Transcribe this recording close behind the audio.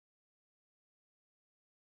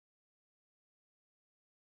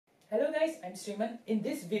Hello guys, I'm Shreeman. In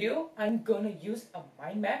this video, I'm going to use a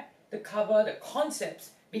mind map to cover the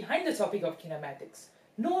concepts behind the topic of kinematics.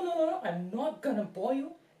 No, I'm not going to bore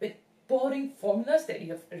you with boring formulas that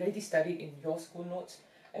you have already studied in your school notes.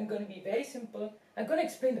 I'm going to be very simple. I'm going to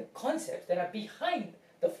explain the concepts that are behind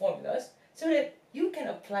the formulas so that you can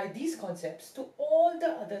apply these concepts to all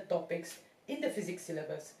the other topics in the physics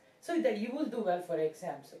syllabus so that you will do well for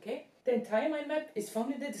exams, okay? The entire mind map is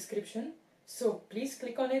found in the description. So please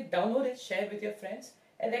click on it, download it, share it with your friends,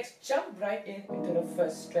 and let's jump right into the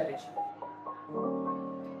first strategy.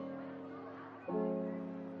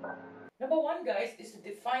 Number one, guys, is to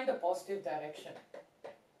define the positive direction.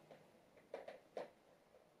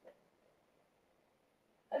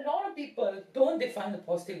 A lot of people don't define the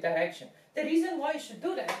positive direction. The reason why you should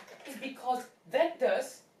do that is because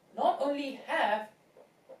vectors not only have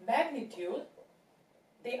magnitude,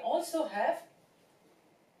 they also have,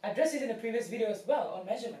 I addressed it in a previous video as well on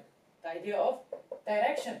measurement, the idea of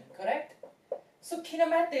direction, correct? So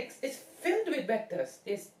kinematics is filled with vectors.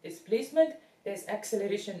 There's displacement, there's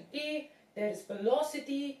acceleration A, there's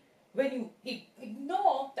velocity. When you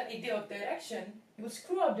ignore the idea of direction, you will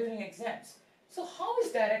screw up during exams. So how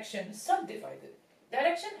is direction subdivided?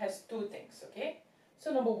 Direction has two things, okay?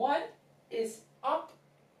 So number one is up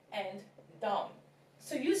and down.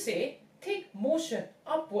 So you say, take motion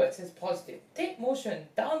upwards as positive, take motion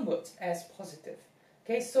downwards as positive.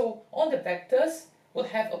 Okay, so all the vectors will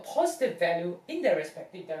have a positive value in their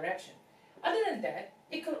respective direction. Other than that,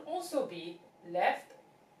 it could also be left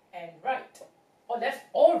and right, or left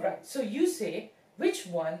or right. So you say, which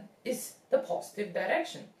one is the positive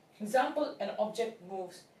direction? Example, an object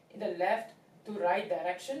moves in the left to right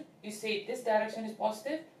direction. You say this direction is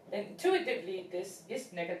positive, then intuitively this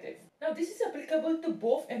is negative. Now this is applicable to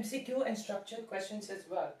both MCQ and structured questions as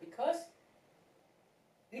well, because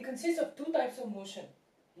it consists of two types of motion,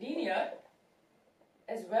 linear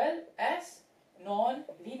as well as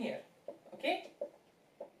non-linear. Okay?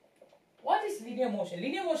 What is linear motion?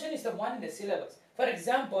 Linear motion is the one in the syllabus. For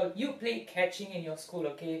example, you play catching in your school,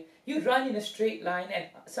 okay? You run in a straight line and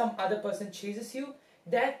some other person chases you.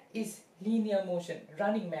 That is linear motion,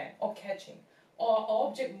 running man or catching. Or an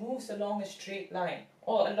object moves along a straight line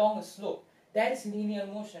or along a slope. That is linear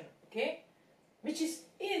motion, okay? Which is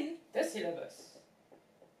in the syllabus.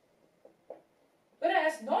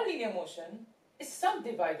 Whereas non-linear motion is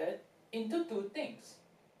subdivided into two things.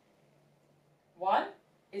 One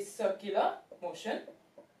is circular motion,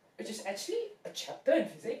 which is actually a chapter in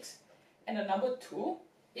physics. And the number two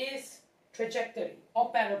is trajectory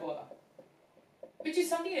or parabola, which is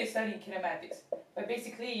something that you study in kinematics. But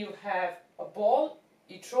basically you have a ball,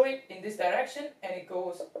 you throw it in this direction and it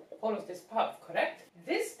follows this path, correct?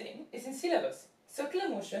 This thing is in syllabus. Circular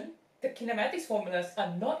motion, the kinematics formulas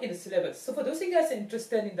are not in the syllabus. So for those of you guys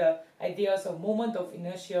interested in the ideas of moment of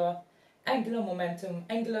inertia, angular momentum,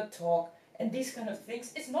 angular torque, and these kind of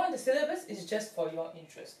things, it's not in the syllabus, it's just for your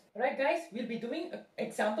interest. Alright guys, we'll be doing an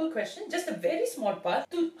example question, just a very small part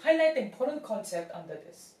to highlight the important concept under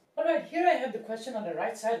this. Alright, here I have the question on the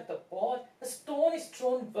right side of the board. A stone is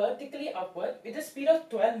thrown vertically upward with a speed of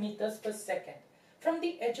 12 meters per second from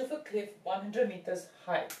the edge of a cliff 100 meters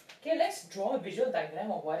high. Okay, let's draw a visual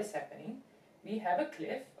diagram of what is happening. We have a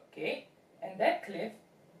cliff, okay, and that cliff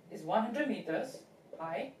is 100 meters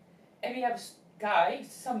high, and we have a guy,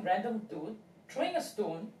 some random dude, throwing a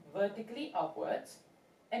stone vertically upwards,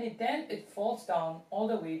 and it falls down all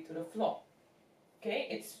the way to the floor. Okay,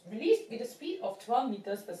 it's released with a speed of 12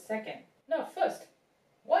 meters per second. Now first,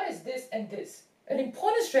 what is this and this? An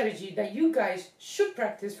important strategy that you guys should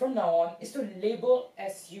practice from now on is to label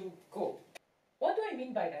as you go. What do I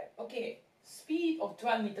mean by that? Okay, speed of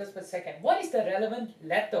 12 meters per second. What is the relevant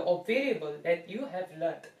letter or variable that you have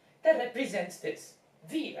learned that represents this?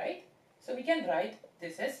 V, right? So we can write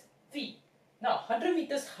this as V. Now 100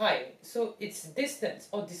 meters high, so it's distance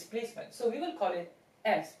or displacement. So we will call it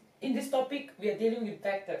S. In this topic, we are dealing with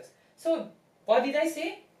vectors. So, what did I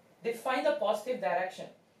say? Define the positive direction.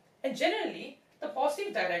 And generally, the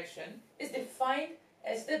positive direction is defined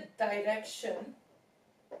as the direction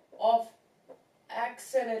of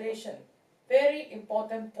acceleration. Very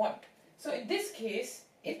important point. So, in this case,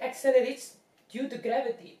 it accelerates due to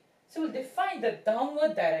gravity. So, we'll define the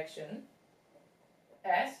downward direction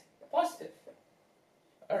as positive.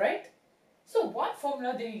 Alright? So what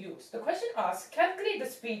formula do you use? The question asks, calculate the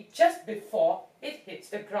speed just before it hits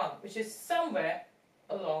the ground, which is somewhere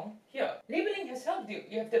along here. Labeling has helped you.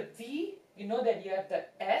 You have the V, you know that you have the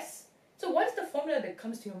S. So what is the formula that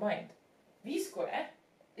comes to your mind? V squared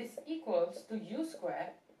is equals to U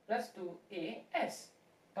squared plus 2AS.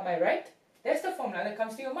 Am I right? That's the formula that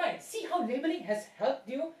comes to your mind. See how labeling has helped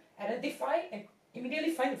you identify and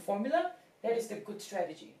immediately find the formula, that is the good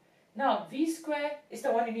strategy. Now, v square is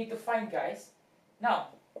the one you need to find, guys. Now,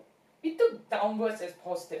 we took downwards as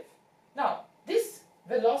positive. Now, this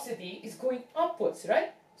velocity is going upwards,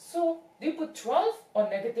 right? So, do you put 12 or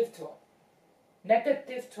negative 12?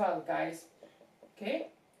 Negative 12, guys. Okay?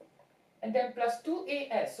 And then plus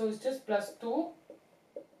 2as, so it's just plus 2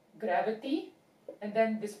 gravity and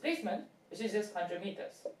then displacement, which is just 100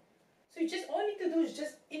 meters. So you just all need to do is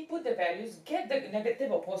just input the values, get the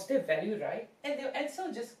negative or positive value right, and the answer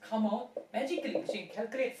will just come out magically, which you can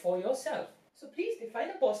calculate for yourself. So please define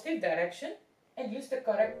a positive direction and use the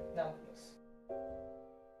correct numbers.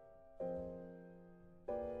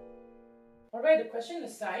 Alright, the question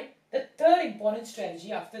aside, the third important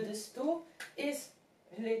strategy after this two is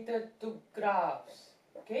related to graphs.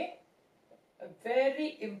 Okay? A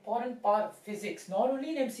very important part of physics, not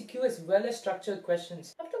only in MCQ as well as structured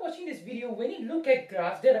questions. After watching this video, when you look at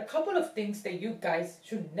graphs, there are a couple of things that you guys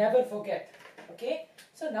should never forget. Okay?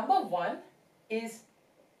 So number one is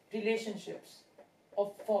relationships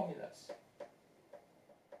or formulas.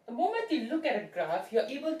 The moment you look at a graph, you're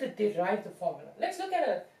able to derive the formula. Let's look at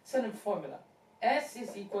a certain formula. S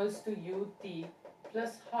is equals to ut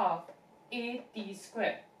plus half at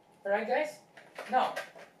squared. Alright guys? Now,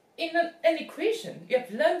 in an equation, you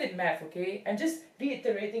have learned in math, okay? I'm just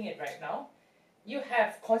reiterating it right now. You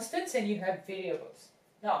have constants and you have variables.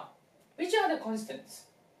 Now, which are the constants?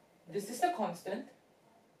 This is the constant.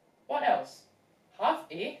 What else? Half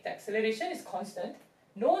a, the acceleration is constant.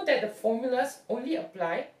 Note that the formulas only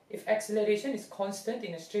apply if acceleration is constant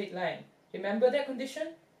in a straight line. Remember that condition?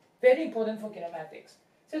 Very important for kinematics.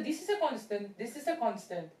 So this is a constant, this is a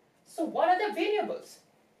constant. So what are the variables?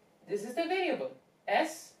 This is the variable,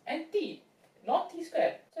 s and t, not t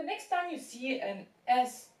squared. So next time you see an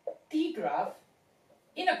s-t graph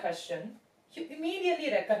in a question, you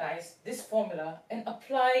immediately recognize this formula and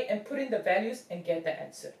apply and put in the values and get the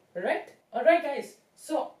answer. Alright? Alright guys,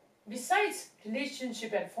 so besides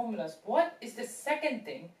relationship and formulas, what is the second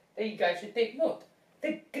thing that you guys should take note?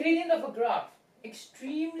 The gradient of a graph.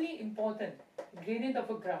 Extremely important. Gradient of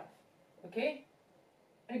a graph. Okay?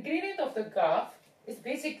 A gradient of the graph is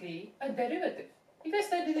basically a derivative. You guys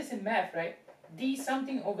studied this in math, right? d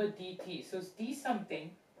something over dt. So it's d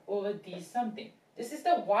something over d something. This is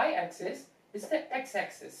the y-axis, this is the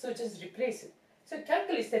x-axis. So just replace it. So it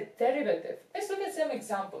calculates the derivative. Let's look at some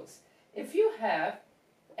examples. If you have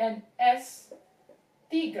an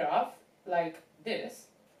s-t graph like this,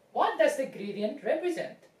 what does the gradient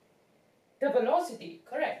represent? The velocity,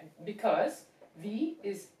 correct, because v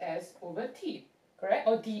is s over t, correct,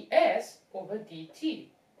 or ds over dt.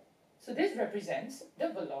 So this represents the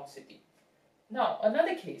velocity. Now,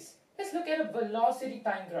 another case, let's look at a velocity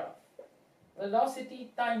time graph.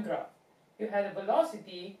 Velocity time graph. You had a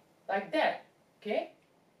velocity like that, okay?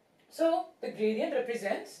 So the gradient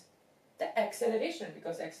represents the acceleration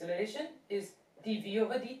because acceleration is dv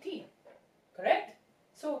over dt, correct?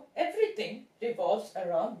 So everything revolves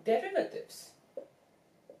around derivatives.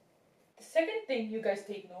 The second thing you guys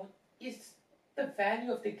take note is the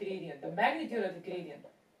value of the gradient, the magnitude of the gradient.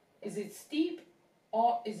 Is it steep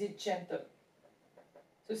or is it gentle?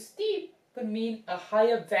 So steep could mean a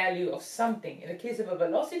higher value of something. In the case of a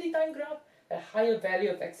velocity time graph, a higher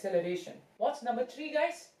value of acceleration. What's number 3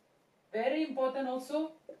 guys? Very important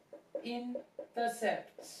also,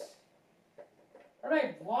 intercepts.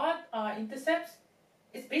 Alright, what are intercepts?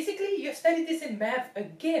 It's basically, you've studied this in math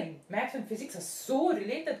again. Math and physics are so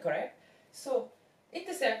related, correct? So,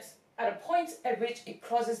 intercepts are the points at which it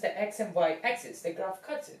crosses the x and y axis, the graph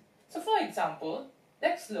cuts it. So for example,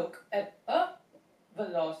 let's look at a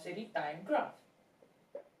velocity time graph.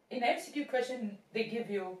 In MCQ question, they give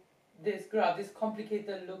you this graph, this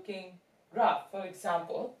complicated looking graph. For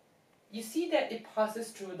example, you see that it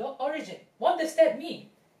passes through the origin. What does that mean?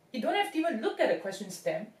 You don't have to even look at the question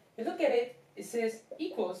stem. You look at it, it says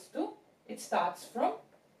equals to, it starts from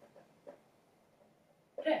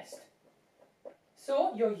rest.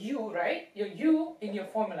 So your u, right? Your u in your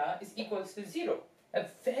formula is equals to 0. A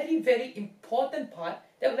very, very important part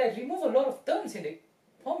that will remove a lot of terms in the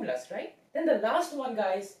formulas, right? Then the last one,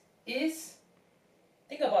 guys, is,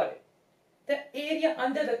 think about it, the area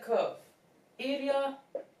under the curve. Area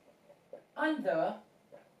under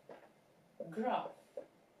graph.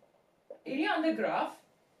 Area under graph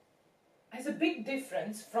has a big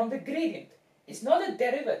difference from the gradient. It's not a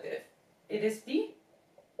derivative, it is the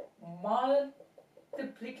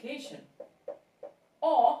multiplication.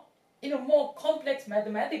 Or, in a more complex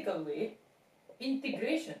mathematical way,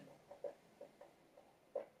 integration.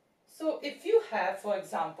 So if you have, for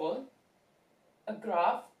example, a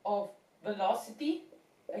graph of velocity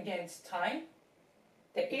against time.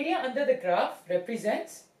 The area under the graph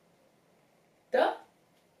represents the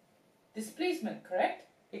displacement, correct?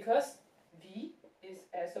 Because V is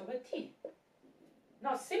S over T.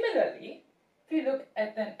 Now similarly, if you look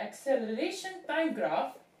at an acceleration time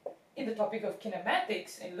graph in the topic of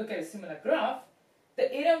kinematics and look at a similar graph,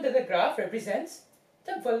 the area under the graph represents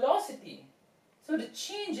the velocity. So the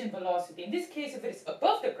change in velocity, in this case if it is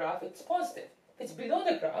above the graph, it's positive. If it's below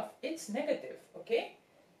the graph, it's negative, okay?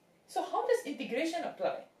 So how does integration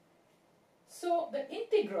apply? So the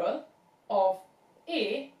integral of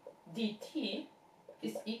A dt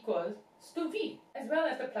is equal to V, as well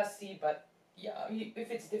as the plus C, but yeah, if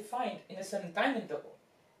it's defined in a certain time interval.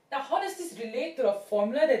 Now how does this relate to a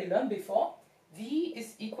formula that you learned before? V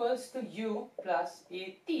is equals to U plus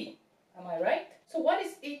AT. Am I right? So what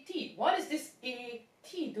is AT? What is this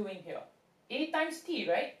AT doing here? A times T,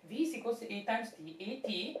 right? V is equals to A times T.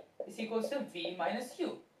 AT is equals to V minus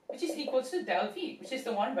U, which is equals to del V, which is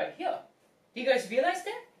the one right here. Do you guys realize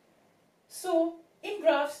that? So in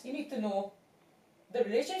graphs, you need to know the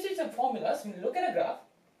relationships and formulas when you look at a graph,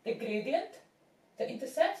 the gradient, the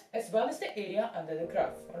intercept, as well as the area under the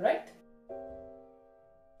graph. Alright?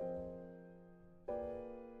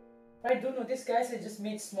 Right, do notice guys, I just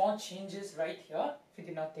made small changes right here, if you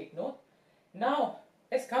did not take note. Now,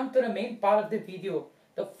 let's come to the main part of the video,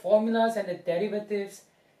 the formulas and the derivatives,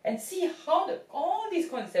 and see how all these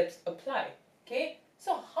concepts apply. Okay,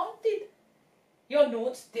 so how did your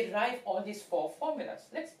notes derive all these four formulas?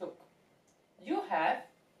 Let's look. You have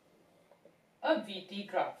a VT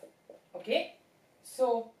graph. Okay,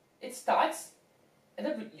 so it starts at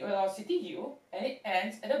a velocity U and it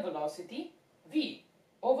ends at a velocity V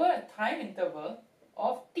over a time interval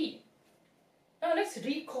of t. Now let's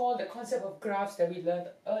recall the concept of graphs that we learned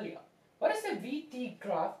earlier. What does the VT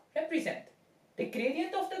graph represent? The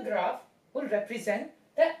gradient of the graph will represent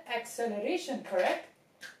the acceleration, correct?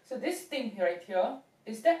 So this thing right here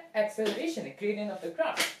is the acceleration, the gradient of the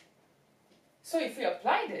graph. So if we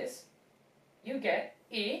apply this, you get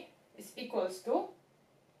A is equals to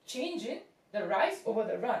change in the rise over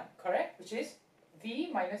the run, correct? Which is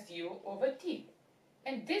V minus U over T.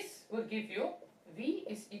 And this will give you V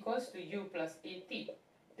is equals to U plus AT.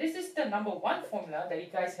 This is the number one formula that you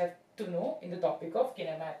guys have to know in the topic of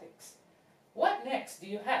kinematics. What next do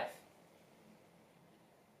you have?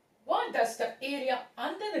 What does the area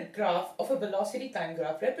under the graph of a velocity time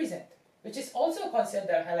graph represent? Which is also a concept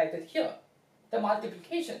that I highlighted here. The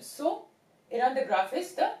multiplication. So, area under the graph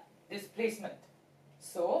is the displacement.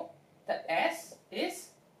 So, the S is,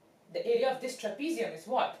 the area of this trapezium is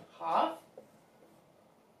what? Half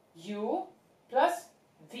U plus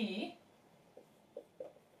V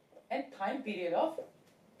and time period of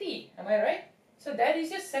T. Am I right? So that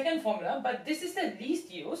is your second formula, but this is the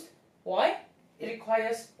least used. Why? It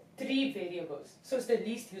requires 3 variables. So it's the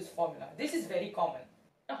least used formula. This is very common.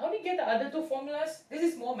 Now how do you get the other two formulas? This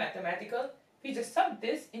is more mathematical. If you just sub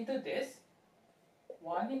this into this,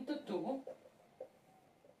 1 into 2,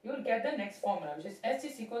 you will get the next formula, which is S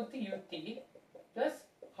is equal to UT plus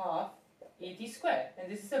half AT squared.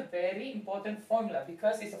 And this is a very important formula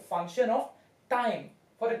because it's a function of time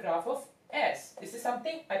for the graph of S. This is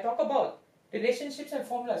something I talk about. Relationships and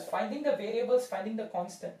formulas, finding the variables, finding the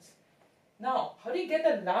constants. Now, how do you get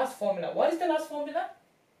the last formula? What is the last formula?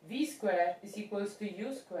 V squared is equals to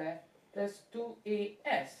U squared plus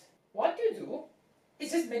 2AS. What you do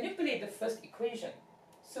is just manipulate the first equation.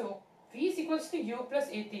 So, V is equals to U plus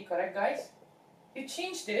AT, correct guys? You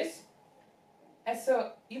change this as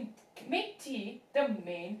you make T the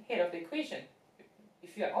main head of the equation.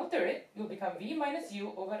 If you alter it, it will become V minus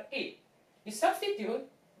U over A. You substitute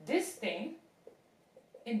this thing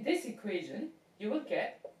in this equation, you will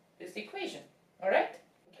get this equation. Alright?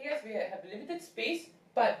 Okay guys, we have limited space,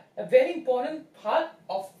 but a very important part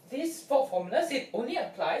of these four formulas, it only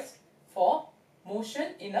applies for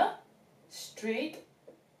motion in a straight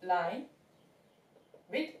line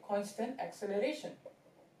with constant acceleration.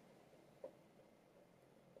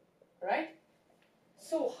 Right?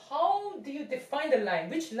 So how do you define the line?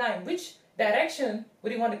 Which direction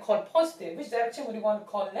would you want to call positive? Which direction would you want to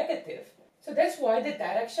call negative? So that's why the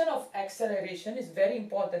direction of acceleration is very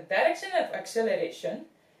important. Direction of acceleration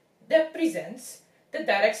represents the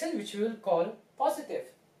direction which we will call positive.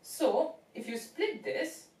 So if you split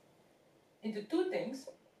this into two things,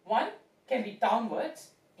 one can be downwards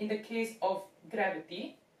in the case of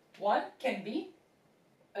gravity, one can be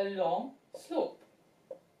a long slope.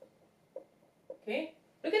 Okay,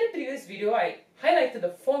 look at the previous video, I highlighted the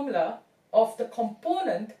formula of the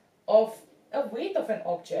component of a weight of an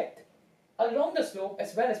object along the slope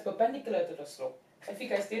as well as perpendicular to the slope. If you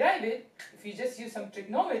guys derive it, if you just use some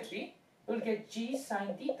trigonometry, you'll get g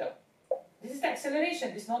sine theta. This is the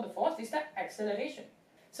acceleration. This is not the force, this is the acceleration.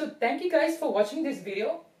 So thank you guys for watching this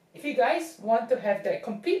video. If you guys want to have the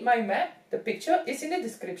complete mind map, the picture is in the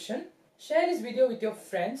description. Share this video with your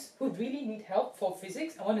friends who really need help for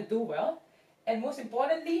physics and want to do well. And most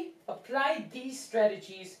importantly, apply these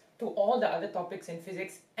strategies to all the other topics in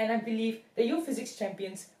physics. And I believe that you physics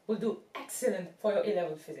champions will do excellent for your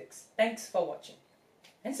A-level physics. Thanks for watching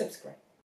and subscribe.